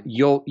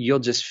 you'll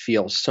just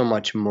feel so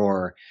much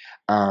more.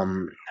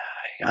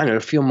 I don't know,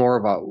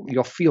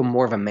 you'll feel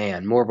more of a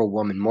man, more of a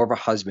woman, more of a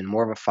husband,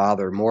 more of a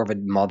father, more of a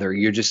mother.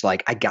 You're just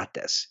like, I got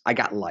this. I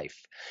got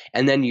life.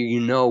 And then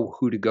you know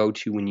who to go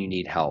to when you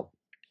need help.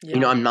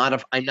 Yeah. I'm not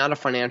a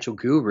financial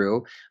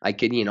guru. I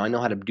know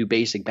how to do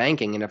basic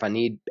banking, and if I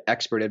need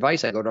expert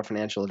advice, I go to a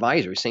financial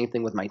advisor. Same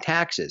thing with my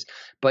taxes.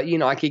 But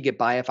I could get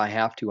by if I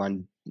have to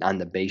on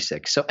the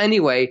basics. So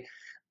anyway,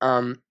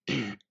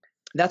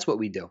 that's what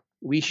we do.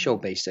 We show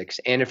basics.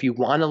 And if you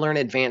want to learn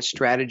advanced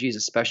strategies,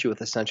 especially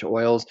with essential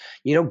oils,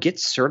 get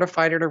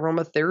certified at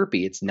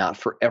aromatherapy. It's not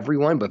for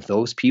everyone, but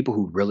those people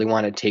who really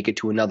want to take it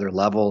to another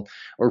level,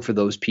 or for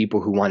those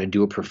people who want to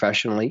do it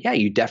professionally, yeah,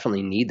 you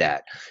definitely need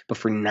that. But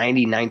for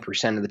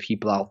 99% of the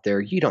people out there,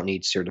 you don't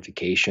need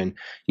certification.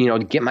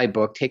 Get my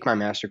book, take my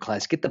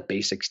masterclass, get the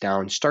basics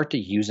down, start to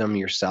use them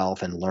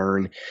yourself and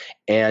learn,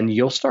 and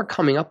you'll start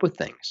coming up with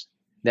things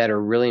that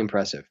are really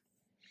impressive.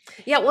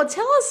 Yeah, well,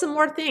 tell us some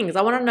more things.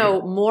 I want to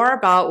know more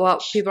about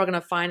what people are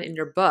going to find in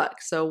your book.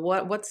 So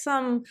what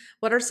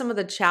are some of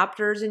the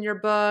chapters in your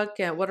book,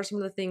 and what are some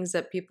of the things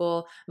that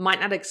people might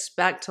not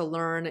expect to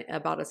learn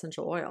about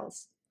essential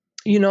oils?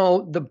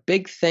 The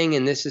big thing,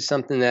 and this is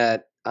something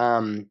that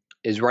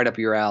is right up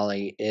your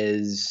alley,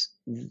 is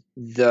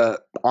the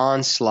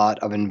onslaught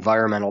of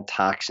environmental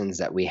toxins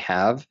that we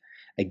have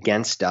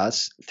against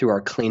us through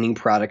our cleaning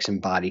products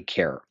and body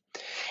care.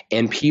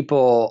 And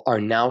people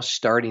are now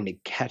starting to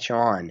catch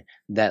on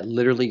that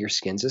literally your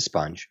skin's a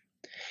sponge,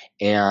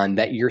 and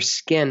that your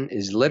skin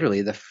is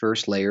literally the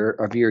first layer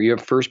of your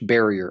first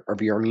barrier of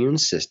your immune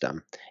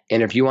system.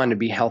 And if you want to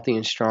be healthy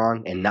and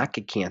strong and not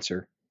get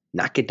cancer,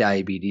 not get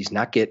diabetes,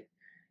 not get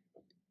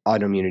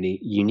autoimmunity,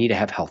 you need to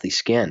have healthy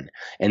skin.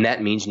 And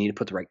that means you need to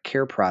put the right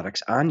care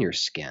products on your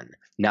skin,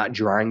 not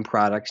drying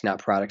products, not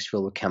products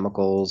filled with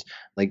chemicals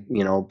like,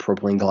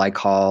 propylene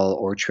glycol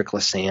or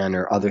triclosan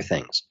or other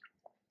things.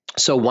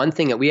 So one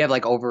thing that we have,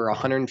 like, over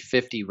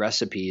 150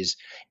 recipes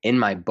in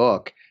my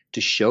book to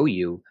show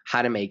you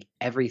how to make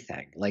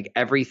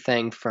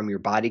everything from your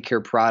body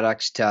care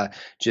products to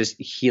just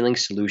healing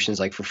solutions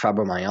like for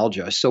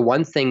fibromyalgia. So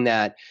one thing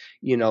that,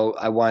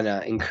 I want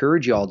to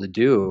encourage you all to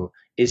do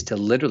is to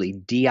literally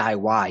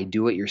DIY,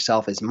 do it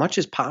yourself as much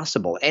as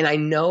possible. And I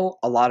know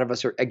a lot of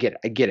us I get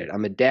it.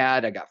 I'm a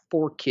dad. I got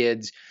 4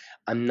 kids.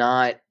 I'm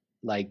not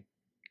like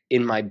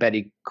in my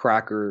Betty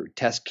Crocker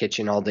test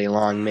kitchen all day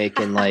long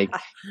making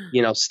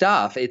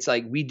stuff. It's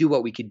like we do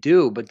what we could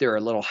do, but there are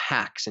little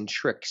hacks and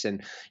tricks.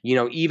 And,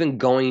 even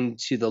going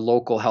to the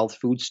local health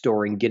food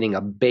store and getting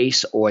a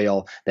base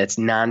oil that's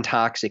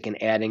non-toxic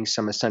and adding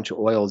some essential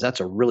oils, that's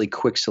a really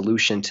quick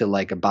solution to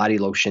like a body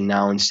lotion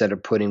now, instead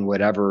of putting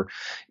whatever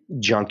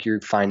junk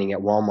you're finding at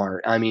Walmart.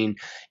 I mean,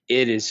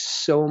 it is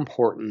so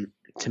important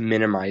to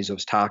minimize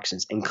those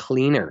toxins. And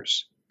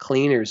cleaners,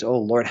 oh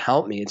Lord,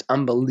 help me. It's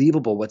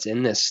unbelievable what's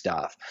in this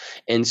stuff.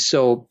 And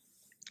so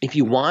if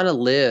you want to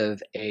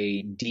live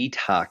a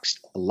detoxed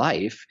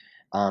life,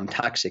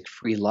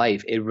 toxic-free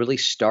life, it really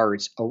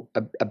starts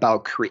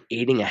about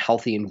creating a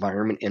healthy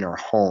environment in our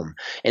home.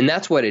 And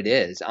that's what it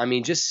is. I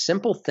mean, just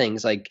simple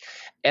things like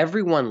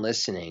everyone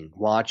listening,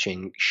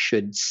 watching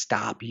should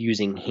stop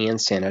using hand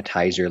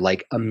sanitizer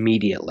like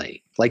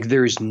immediately. Like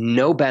there's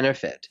no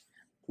benefit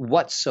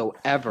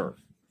whatsoever,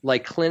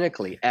 like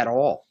clinically at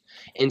all.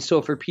 And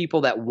so for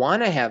people that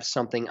want to have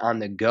something on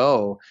the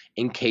go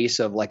in case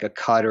of like a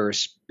cut or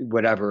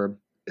whatever,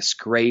 a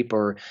scrape,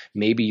 or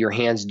maybe your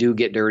hands do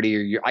get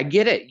dirty, or I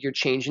get it, you're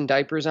changing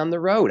diapers on the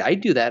road. I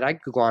do that. I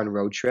could go on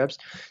road trips.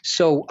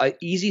 So an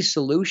easy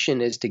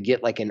solution is to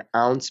get like an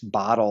ounce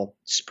bottle,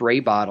 spray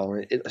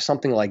bottle,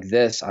 something like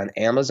this on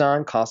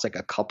Amazon, costs like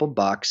a couple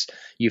bucks.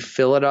 You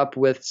fill it up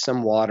with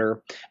some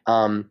water.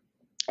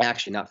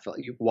 Actually, not fill,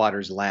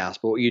 water's last,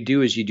 but what you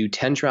do is you do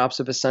 10 drops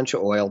of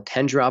essential oil,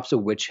 10 drops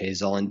of witch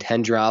hazel, and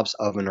 10 drops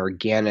of an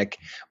organic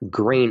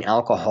grain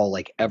alcohol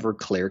like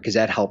Everclear, because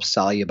that helps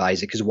solubilize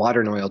it, because water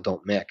and oil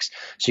don't mix.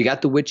 So you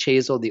got the witch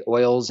hazel, the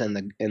oils, and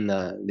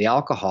the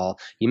alcohol.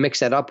 You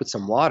mix that up with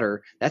some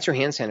water. That's your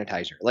hand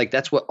sanitizer. Like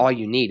that's what all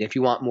you need. If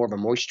you want more of a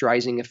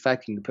moisturizing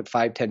effect, you can put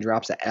 5-10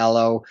 drops of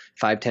aloe,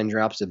 5-10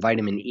 drops of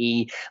vitamin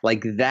E.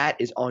 Like that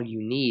is all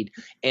you need.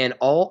 And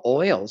all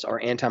oils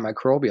are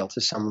antimicrobial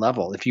to some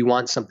level. If If you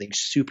want something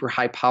super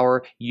high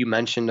power, you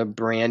mentioned a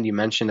brand, you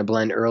mentioned a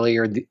blend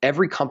earlier.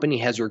 Every company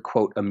has their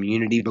quote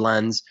immunity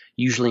blends,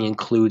 usually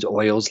includes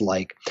oils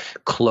like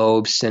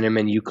clove,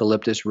 cinnamon,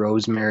 eucalyptus,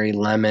 rosemary,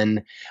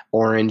 lemon,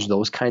 orange.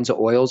 Those kinds of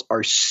oils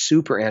are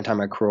super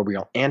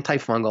antimicrobial,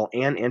 antifungal,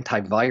 and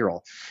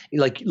antiviral.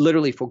 Like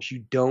literally, folks,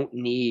 you don't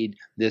need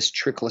this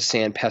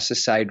triclosan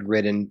pesticide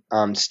ridden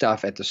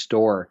stuff at the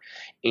store.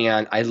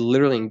 And I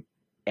literally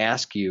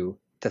ask you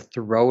to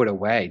throw it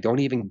away. Don't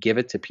even give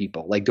it to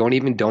people. Like, don't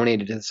even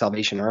donate it to the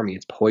Salvation Army.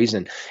 It's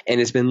poison.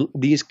 And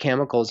these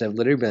chemicals have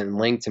literally been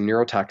linked to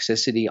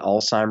neurotoxicity,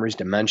 Alzheimer's,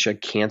 dementia,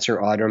 cancer,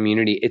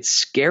 autoimmunity. It's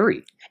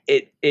scary.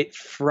 It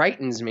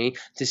frightens me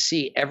to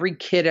see every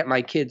kid at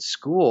my kid's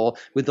school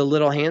with a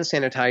little hand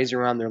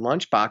sanitizer on their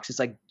lunchbox. It's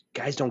like,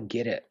 guys don't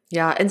get it.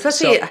 Yeah. And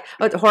especially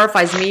what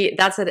horrifies me,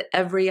 that's at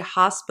every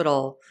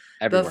hospital.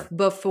 Everywhere.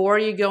 Before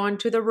you go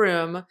into the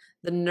room,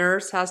 the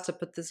nurse has to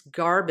put this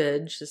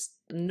garbage, this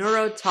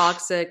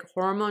neurotoxic,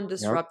 hormone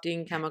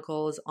disrupting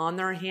chemicals on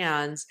their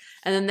hands,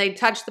 and then they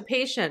touch the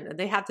patient, and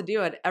they have to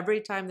do it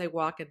every time they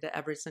walk into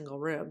every single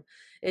room.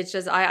 It's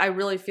just, I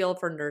really feel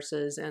for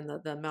nurses and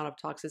the amount of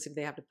toxicity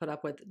they have to put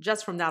up with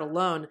just from that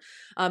alone.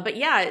 But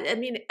yeah, I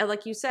mean,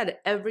 like you said,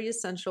 every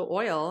essential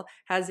oil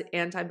has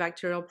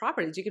antibacterial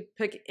properties. You could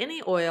pick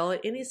any oil,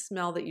 any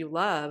smell that you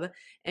love,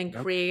 and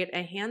create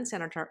a hand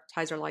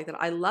sanitizer like that.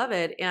 I love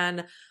it.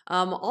 And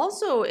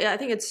also, I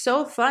think it's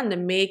so fun to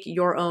make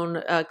your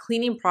own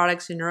cleaning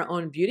products and your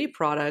own beauty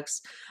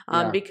products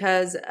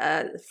because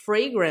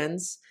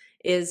fragrance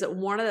is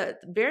one of the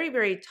very,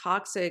 very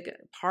toxic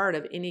part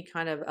of any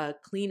kind of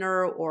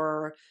cleaner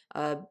or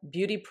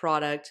beauty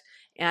product.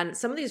 And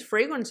some of these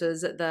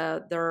fragrances,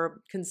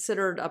 they're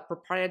considered a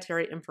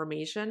proprietary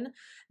information.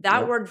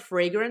 That word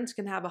fragrance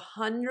can have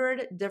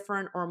 100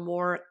 different or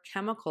more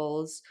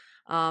chemicals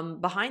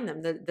behind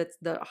them that's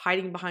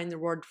hiding behind the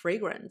word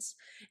fragrance.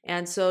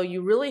 And so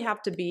you really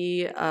have to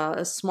be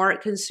a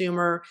smart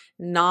consumer,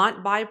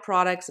 not buy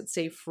products that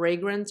say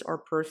fragrance or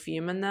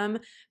perfume in them.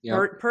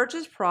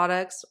 Purchase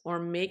products or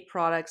make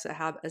products that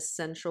have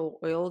essential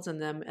oils in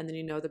them, and then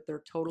you know that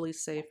they're totally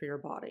safe for your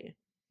body.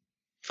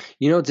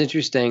 You know, it's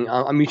interesting.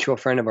 A mutual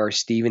friend of ours,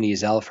 Steven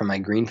Ezel from My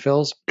Green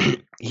Fills,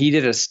 he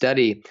did a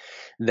study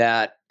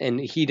and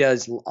he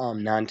does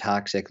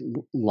non-toxic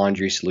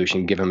laundry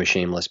solution. Give him a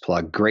shameless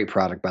plug. Great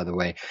product, by the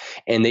way.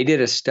 And they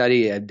did a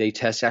study. They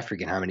test, I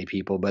forget how many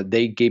people, but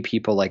they gave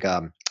people like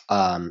a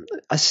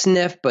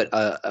sniff, but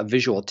a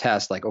visual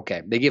test. Like,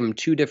 okay, they give them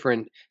two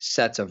different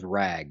sets of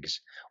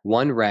rags.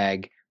 One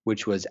rag,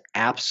 which was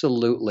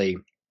absolutely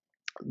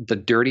the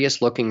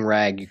dirtiest looking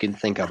rag you can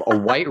think of, a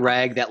white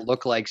rag that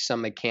looked like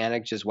some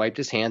mechanic just wiped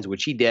his hands,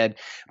 which he did,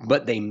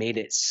 but they made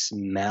it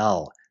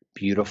smell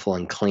beautiful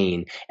and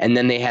clean. And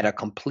then they had a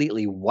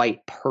completely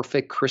white,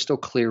 perfect, crystal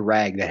clear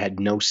rag that had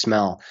no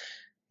smell.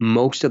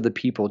 Most of the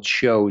people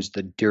chose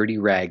the dirty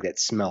rag that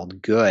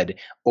smelled good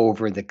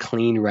over the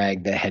clean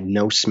rag that had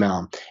no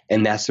smell.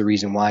 And that's the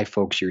reason why,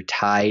 folks, your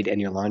Tide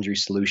and your laundry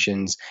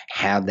solutions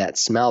have that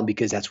smell,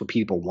 because that's what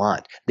people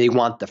want. They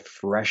want the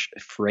fresh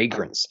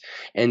fragrance.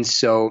 And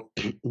so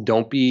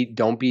don't be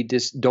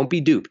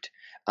duped.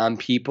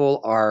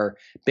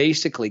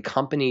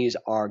 Companies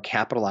are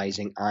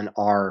capitalizing on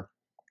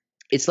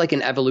it's like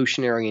an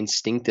evolutionary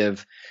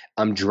instinctive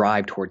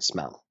drive towards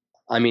smell.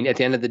 I mean, at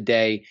the end of the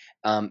day,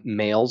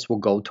 males will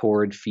go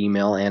toward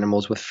female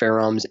animals with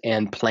pheromones,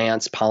 and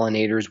plants,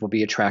 pollinators will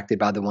be attracted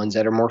by the ones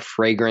that are more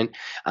fragrant.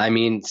 I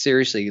mean,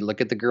 seriously,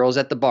 look at the girls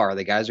at the bar.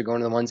 The guys are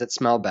going to the ones that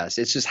smell best.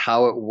 It's just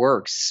how it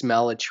works.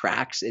 Smell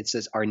attracts. It's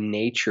just our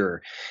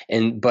nature.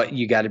 But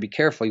you got to be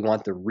careful. You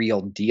want the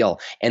real deal.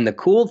 And the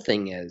cool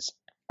thing is,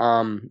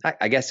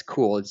 I guess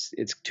cool.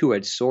 It's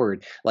two-edged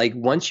sword. Like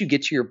once you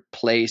get to your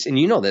place, and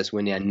you know this,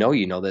 Wendy, I know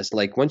you know this,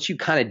 like once you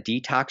kind of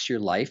detox your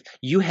life,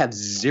 you have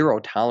zero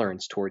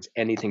tolerance towards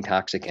anything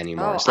toxic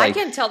anymore. Oh, I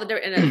can tell the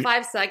difference. In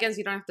 5 seconds,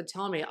 you don't have to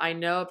tell me. I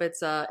know if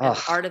it's an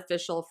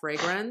artificial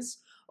fragrance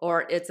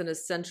or it's an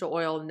essential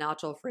oil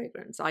natural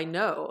fragrance. I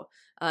know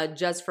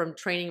just from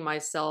training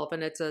myself,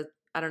 and it's a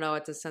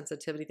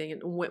sensitivity thing.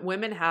 And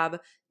women have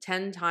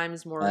 10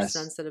 times more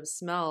sensitive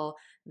smell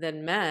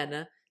than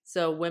men.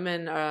 So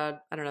women,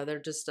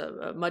 they're just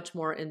much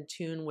more in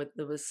tune with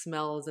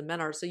smells than men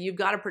are. So you've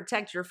got to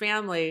protect your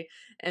family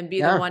and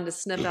be the one to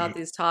sniff out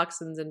these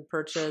toxins and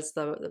purchase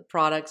the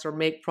products or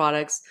make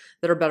products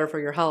that are better for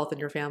your health and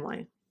your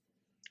family.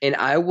 And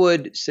I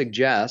would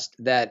suggest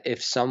that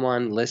if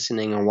someone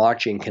listening or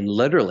watching can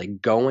literally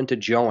go into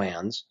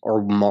Joann's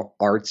or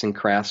Arts and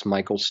Crafts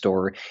Michael's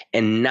store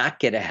and not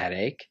get a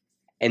headache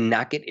and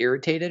not get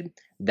irritated,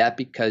 that's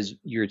because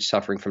you're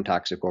suffering from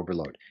toxic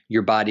overload.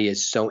 Your body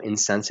is so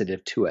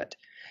insensitive to it.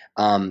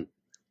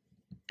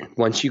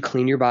 Once you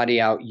clean your body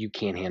out, you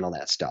can't handle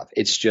that stuff.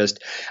 It's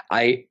just,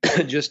 I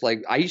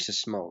used to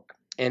smoke.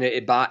 And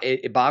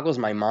it boggles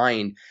my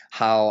mind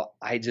how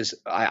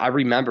I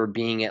remember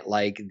being at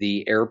like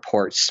the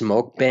airport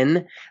smoke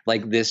bin,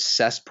 like this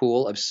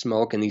cesspool of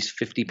smoke and these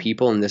 50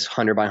 people in this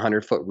 100 by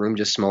 100 foot room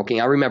just smoking.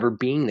 I remember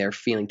being there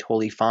feeling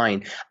totally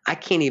fine. I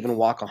can't even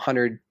walk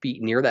 100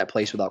 feet near that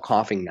place without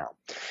coughing now.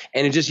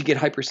 And it just, you get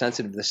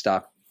hypersensitive to this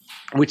stuff.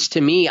 Which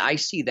to me, I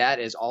see that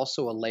as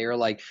also a layer.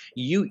 Like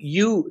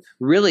you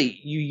really,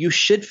 you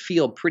should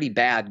feel pretty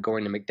bad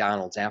going to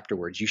McDonald's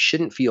afterwards. You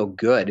shouldn't feel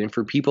good. And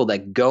for people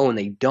that go and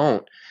they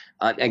don't,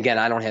 again,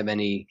 I don't have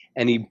any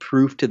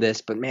proof to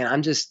this, but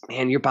man,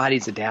 your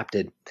body's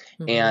adapted,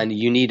 and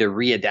you need to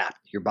readapt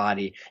your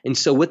body. And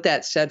so with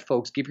that said,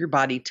 folks, give your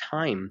body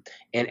time.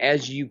 And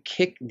as you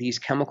kick these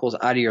chemicals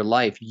out of your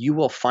life, you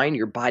will find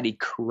your body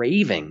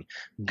craving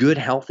good,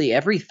 healthy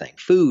everything,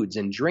 foods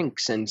and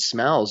drinks and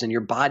smells, and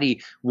your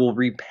body will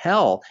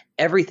repel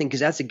everything,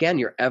 because that's, again,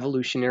 your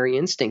evolutionary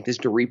instinct is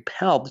to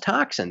repel the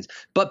toxins.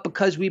 But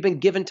because we've been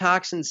given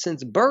toxins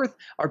since birth,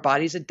 our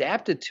body's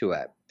adapted to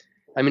it.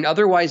 I mean,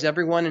 otherwise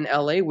everyone in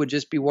LA would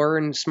just be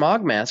wearing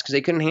smog masks because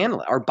they couldn't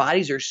handle it. Our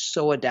bodies are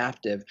so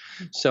adaptive.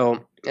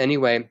 So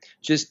anyway,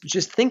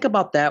 just think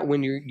about that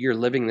when you're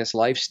living this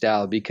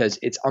lifestyle, because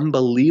it's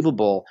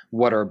unbelievable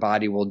what our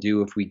body will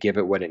do if we give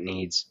it what it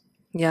needs.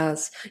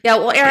 Yes. Yeah.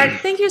 Well,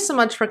 Eric, thank you so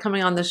much for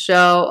coming on the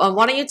show.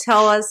 Why don't you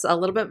tell us a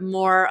little bit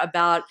more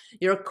about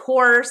your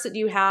course that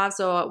you have?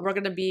 So we're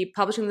going to be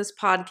publishing this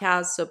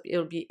podcast, so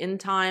it'll be in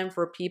time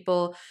for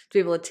people to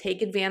be able to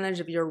take advantage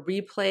of your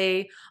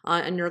replay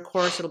and your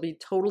course. It'll be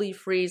totally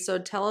free. So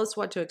tell us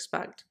what to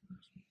expect.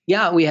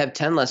 Yeah, we have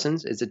 10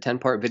 lessons. It's a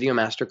 10-part video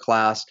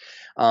masterclass.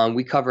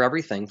 We cover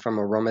everything from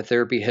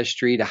aromatherapy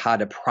history to how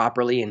to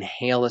properly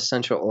inhale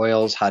essential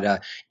oils, how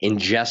to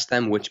ingest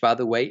them, which, by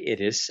the way, it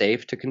is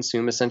safe to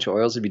consume essential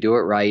oils if you do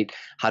it right,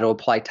 how to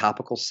apply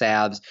topical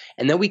salves.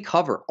 And then we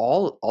cover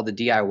all the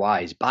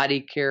DIYs,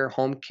 body care,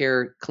 home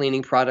care,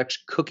 cleaning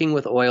products, cooking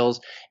with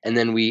oils. And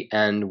then we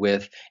end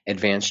with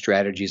advanced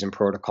strategies and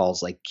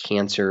protocols like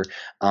cancer,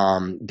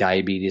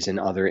 diabetes, and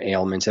other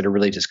ailments that are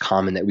really just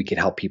common that we could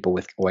help people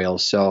with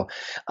oils. So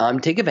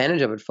take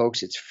advantage of it,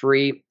 folks. It's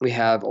free. We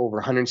have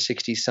over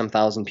 160-some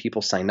thousand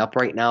people signed up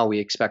right now. We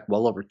expect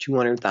well over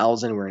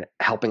 200,000. We're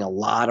helping a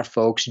lot of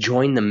folks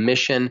join the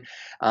mission,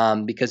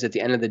 because at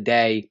the end of the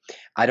day,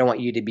 I don't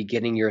want you to be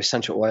getting your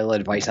essential oil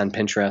advice on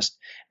Pinterest.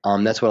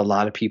 That's what a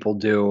lot of people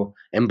do.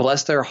 And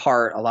bless their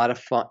heart, a lot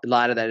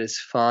of that is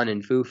fun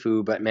and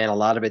foo-foo, but man, a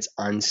lot of it's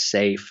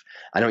unsafe.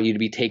 I don't want you to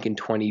be taking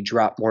 20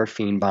 drop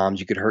morphine bombs.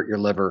 You could hurt your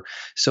liver.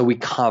 So we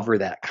cover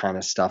that kind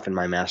of stuff in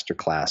my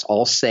masterclass.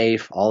 All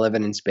safe, all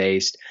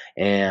evidence-based,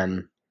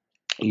 and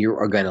you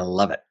are going to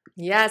love it.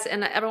 Yes,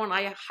 and everyone,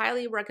 I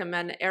highly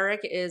recommend.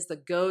 Eric is the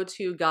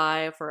go-to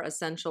guy for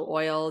essential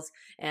oils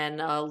and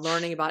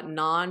learning about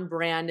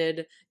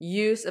non-branded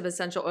use of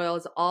essential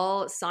oils.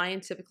 All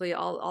scientifically,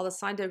 all the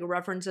scientific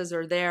references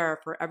are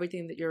there for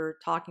everything that you're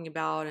talking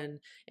about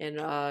and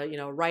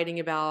writing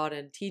about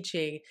and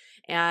teaching.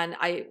 And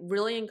I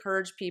really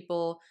encourage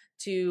people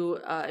to,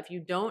 if you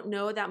don't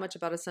know that much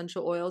about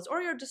essential oils,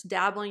 or you're just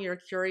dabbling, you're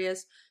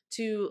curious,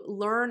 to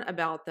learn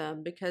about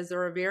them, because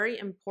they're a very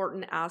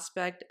important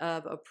aspect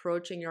of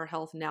approaching your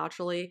health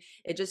naturally.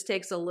 It just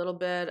takes a little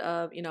bit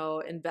of,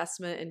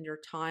 investment in your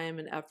time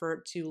and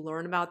effort to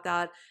learn about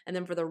that. And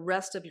then for the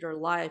rest of your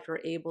life,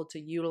 you're able to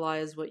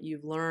utilize what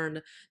you've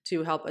learned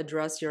to help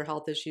address your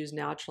health issues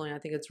naturally. I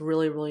think it's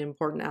really, really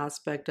important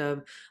aspect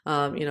of,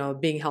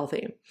 being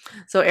healthy.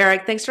 So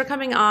Eric, thanks for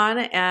coming on.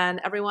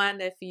 And everyone,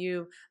 if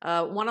you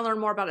want to learn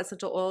more about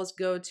essential oils,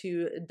 go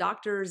to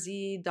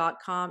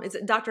drzee.com. It's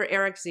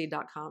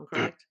drerickzee.com,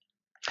 correct?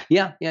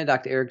 Yeah,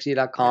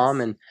 drerickzee.com.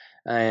 Yes.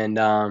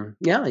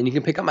 And you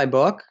can pick up my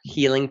book,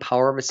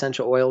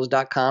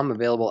 healingpowerofessentialoils.com,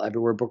 available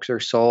everywhere books are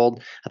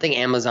sold. I think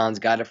Amazon's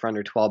got it for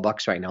under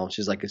 $12 right now, which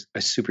is like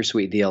a super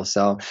sweet deal.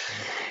 So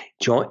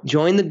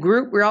join the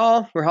group.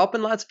 We're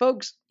helping lots of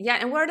folks. Yeah,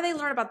 and where do they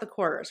learn about the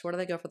course? Where do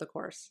they go for the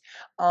course?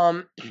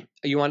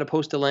 You want to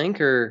post a link,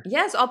 or?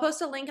 Yes, I'll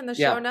post a link in the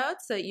show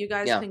notes so you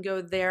guys can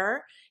go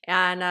there.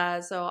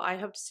 And so I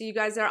hope to see you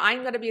guys there.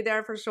 I'm going to be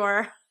there for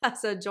sure.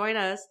 So join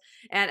us.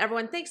 And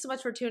everyone, thanks so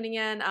much for tuning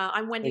in.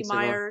 I'm Wendy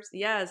Myers.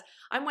 Yes,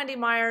 I'm Wendy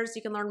Myers.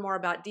 You can learn more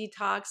about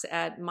detox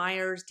at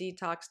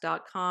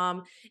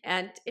myersdetox.com.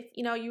 And if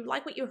you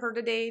like what you heard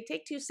today,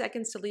 take 2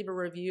 seconds to leave a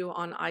review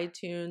on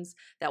iTunes.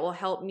 That will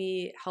help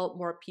me help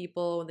more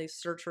people. When they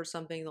search for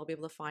something, they'll be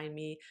able to find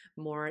me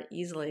more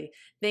easily.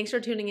 Thanks for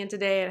tuning in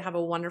today, and have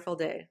a wonderful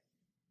day.